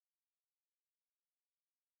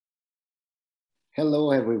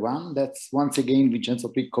Hello, everyone. That's once again Vincenzo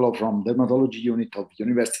Piccolo from Dermatology Unit of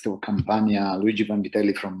University of Campania, Luigi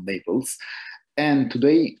Vanvitelli from Naples. And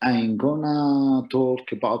today I'm gonna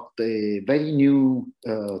talk about a very new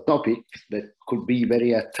topic that could be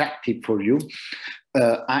very attractive for you,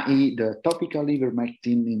 i.e. the topical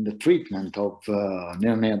ivermectin in the treatment of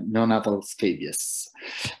neonatal scabies.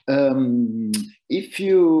 If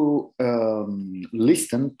you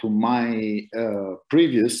listen to my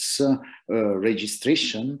previous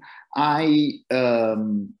registration, I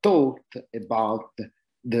talked about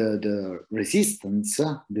the resistance,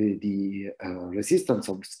 the resistance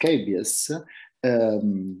of scabies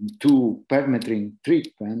to permethrin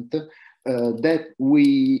treatment that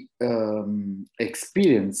we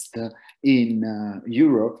experienced in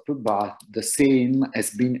Europe, but the same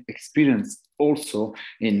has been experienced also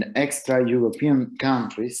in extra-European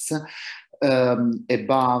countries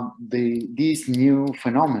about this new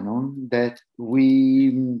phenomenon that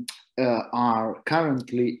we are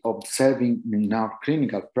currently observing in our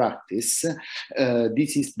clinical practice.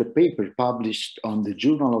 This is the paper published on the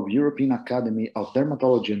Journal of European Academy of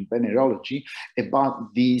Dermatology and Venereology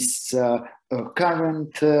about this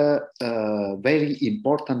current very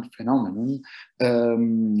important phenomenon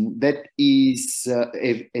that is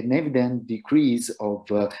an evident decrease of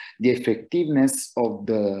the effectiveness of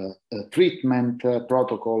the treatment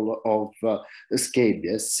protocol of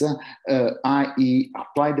scabies, i.e.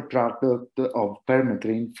 apply the product of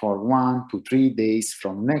permethrin for 1 to 3 days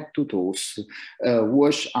from neck to toes,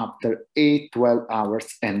 wash after 8-12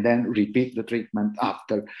 hours, and then repeat the treatment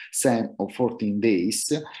after 7 or 14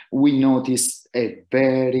 days. We notice a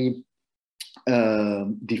very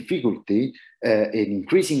difficulty, an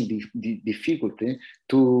increasing difficulty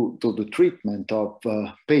to the treatment of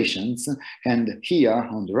patients. And here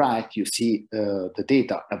on the right, you see the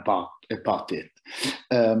data about it.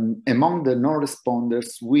 Among the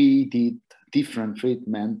non-responders, we did different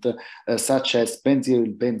treatment, such as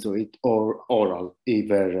benzyl benzoate or oral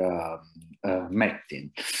ivermectin.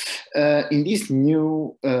 In this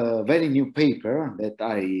new, very new paper that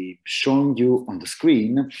I shown you on the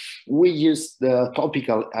screen, we used the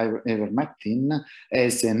topical ivermectin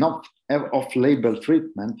as an off-label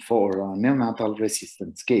treatment for neonatal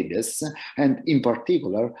resistant scabies, and in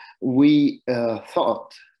particular, we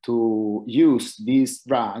thought to use this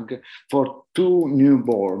drug for 2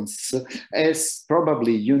 newborns. As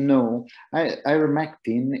probably you know,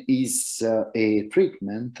 ivermectin is a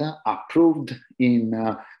treatment approved in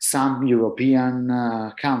some European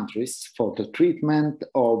countries for the treatment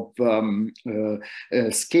of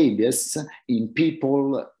scabies in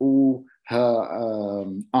people who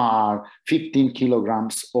are 15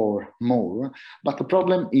 kilograms or more. But the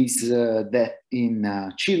problem is that in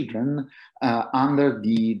children under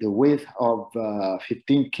the weight of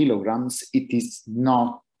 15 kilograms, it is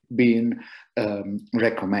not been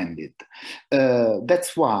recommended.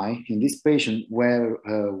 That's why in this patient where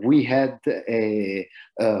we had a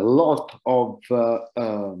lot of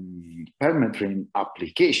permethrin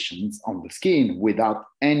applications on the skin without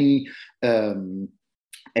any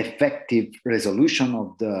effective resolution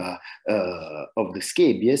of the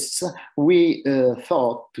scabies, we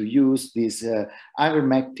thought to use this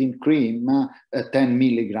ivermectin cream, 10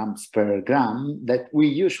 milligrams per gram, that we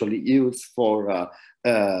usually use for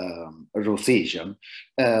rosacea.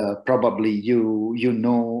 Probably you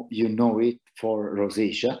know it for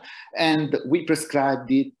rosacea, and we prescribed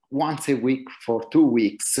it once a week for 2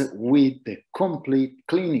 weeks with the complete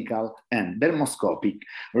clinical and dermoscopic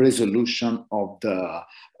resolution of the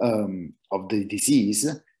disease.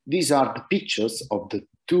 These are the pictures of the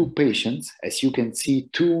 2 patients. As you can see,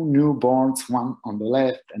 2 newborns, one on the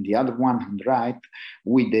left and the other one on the right,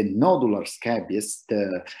 with the nodular scabies.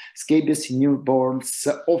 The scabies in newborns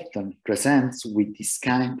often presents with this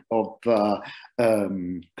kind of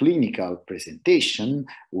clinical presentation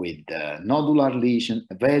with nodular lesion,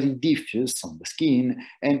 very diffuse on the skin,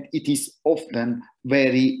 and it is often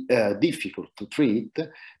very difficult to treat.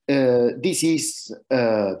 This is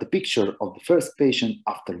the picture of the first patient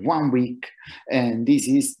after 1 week, and this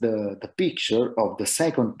is the picture of the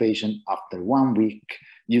second patient after 1 week.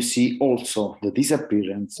 You see also the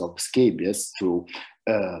disappearance of scabies through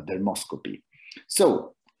dermoscopy.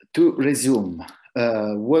 So, to resume,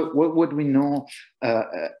 what we know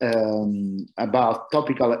about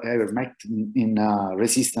topical ivermectin in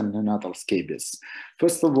resistant neonatal scabies.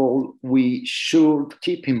 First of all, we should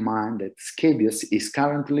keep in mind that scabies is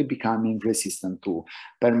currently becoming resistant to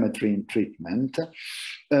permethrin treatment.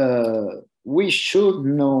 We should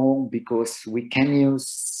know because we can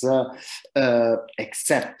use,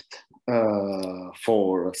 except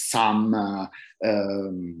for some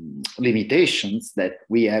limitations that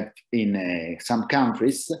we have in some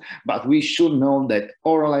countries, but we should know that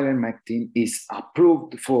oral ivermectin is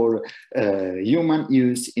approved for human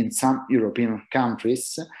use in some European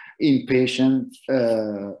countries in patients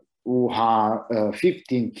who are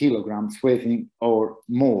 15 kilograms weighing or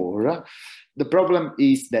more. The problem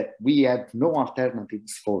is that we have no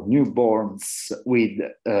alternatives for newborns with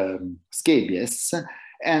scabies,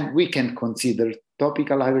 and we can consider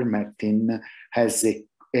topical ivermectin as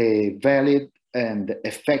a valid and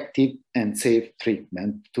effective and safe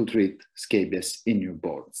treatment to treat scabies in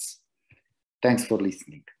newborns. Thanks for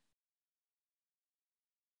listening.